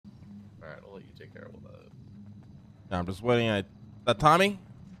All right, I'll let you take care of all that. Yeah, I'm just waiting. Is that Tommy?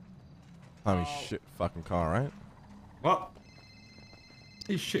 Tommy's shit fucking car, right? What?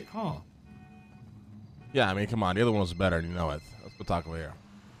 His shit car. Yeah, I mean, come on. The other one was better, and you know it. Let's go talk over here.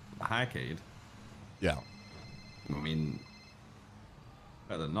 The Highcade. Yeah. I mean,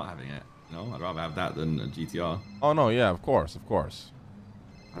 better than not having it. You know, I'd rather have that than a GTR. Oh no, yeah, of course, of course.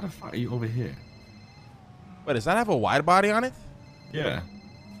 How the fuck are you over here? Wait, does that have a wide body on it? Yeah.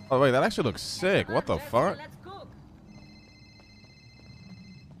 Oh wait, that actually looks sick. What the fuck? Let's cook.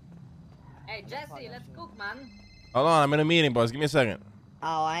 Hey Jesse, let's cook, man. Hold on, I'm in a meeting, boys. Give me a second.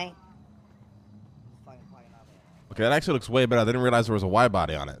 Oh, I. Okay, that actually looks way better. I didn't realize there was a wide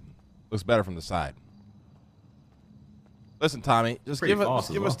body on it. Looks better from the side. Listen, Tommy, just give us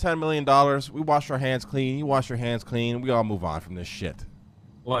 $10 million. We wash our hands clean. You wash your hands clean. We all move on from this shit.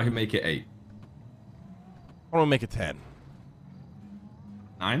 Well, I can make it 8. Why don't we make it 10?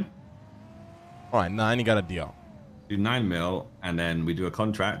 9? All right, 9. You got a deal. Do 9 mil, and then we do a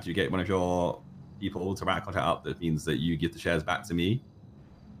contract. You get one of your people to write a contract up that means that you give the shares back to me.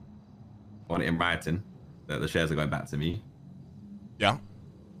 I want it in writing that the shares are going back to me. Yeah.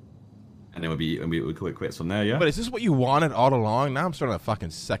 And then we'll call it quits from there, yeah? But is this what you wanted all along? Now I'm starting to fucking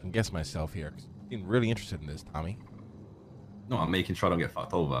second guess myself here. I'm really interested in this, Tommy. No, I'm making sure I don't get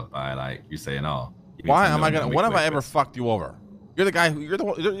fucked over by like you saying, "Oh." Why am I gonna? When have I ever fucked you over? You're the guy who you're the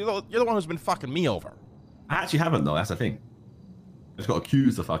one who's been fucking me over. I actually haven't though. That's the thing. I just got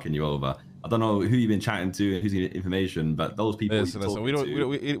accused of fucking you over. I don't know who you've been chatting to and who's getting information, but those people. Listen, we don't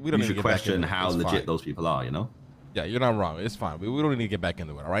you should question how legit those people are. You know. Yeah, you're not wrong. It's fine. We don't need to get back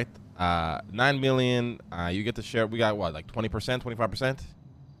into it. All right. 9 million. You get the share. We got what, like 20%, 25%?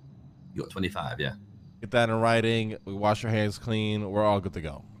 You got 25, yeah. Get that in writing. We wash our hands clean. We're all good to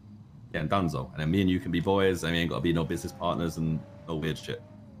go. Yeah, and donezo. And then me and you can be boys. I mean, ain't got to be no business partners and no weird shit.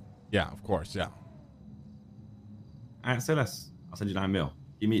 Yeah, of course. Yeah. All right, say less. I'll send you 9 mil.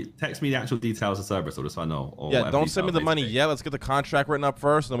 Text me the actual details of Cerberus, so just so I know. Or yeah, don't send me the money yet. Let's get the contract written up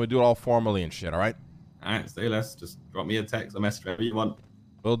first, and then we do it all formally and shit. All right. All right, say less. Just drop me a text, a message, whatever you want.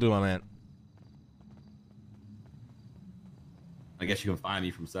 Will do, my man. I guess you can find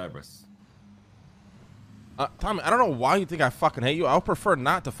me from Cerberus. Tommy, I don't know why you think I fucking hate you. I would prefer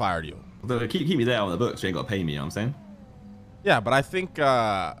not to fire you. Keep me there on the books. You ain't got to pay me, you know what I'm saying? Yeah, but I think...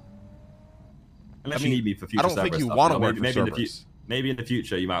 Unless you need me for future Cerberus stuff. I don't think you want to work for Cerberus. Maybe in the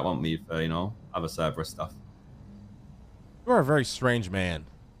future you might want me for, you know, other Cerberus stuff. You're a very strange man.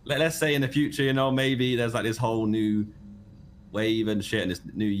 Let's say in the future, you know, maybe there's like this whole new wave and shit and this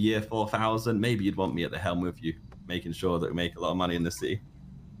new year 4000. Maybe you'd want me at the helm with you, making sure that we make a lot of money in the city.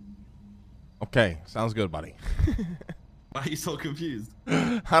 Okay, sounds good, buddy. Why are you so confused?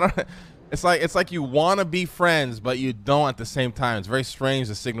 I don't. It's like you want to be friends, but you don't at the same time. It's very strange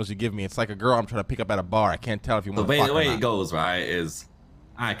the signals you give me. It's like a girl I'm trying to pick up at a bar. I can't tell if you want to fuck the way or not. it goes, right, is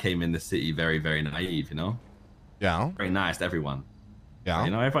I came in the city very, very naive, you know? Yeah. Very nice to everyone. Yeah.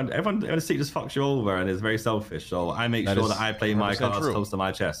 You know, everyone in the city just fucks you over and is very selfish. So I make sure that I play my cards close to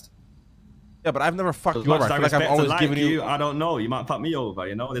my chest. Yeah, but I've never fucked you over. I feel like I've always given you. I don't know. You might fuck me over.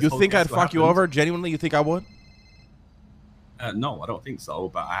 You know. You think I'd fuck you over? Genuinely, you think I would? No, I don't think so.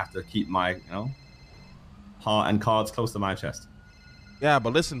 But I have to keep my, you know, heart and cards close to my chest. Yeah,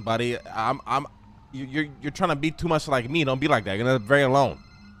 but listen, buddy, you're trying to be too much like me. Don't be like that. You're gonna be very alone.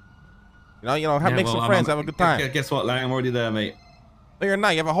 You know, make some friends, have a good time. Guess what, Lang? I'm already there, mate. No, you're not.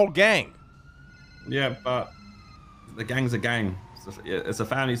 You have a whole gang. Yeah, but the gang's a gang. It's a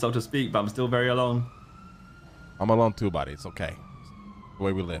family, so to speak, but I'm still very alone. I'm alone too, buddy. It's okay. It's the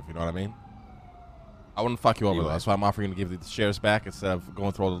way we live, you know what I mean? I wouldn't fuck you over, though. That's why I'm offering to give the shares back instead of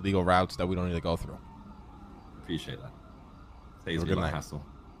going through all the legal routes that we don't need to go through. Appreciate that. Saves me a lot of hassle.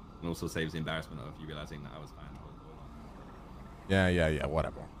 And also saves the embarrassment of you realizing that I was fine. Yeah,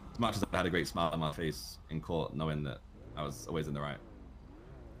 whatever. As much as I had a great smile on my face in court, knowing that I was always in the right.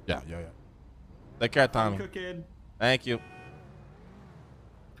 Yeah. Take care, Tommy. Thank you.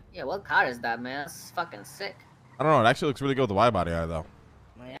 Yeah, what car is that, man? That's fucking sick. I don't know. It actually looks really good with the wide body on it, though.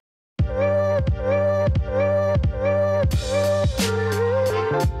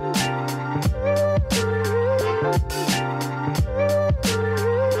 Yeah.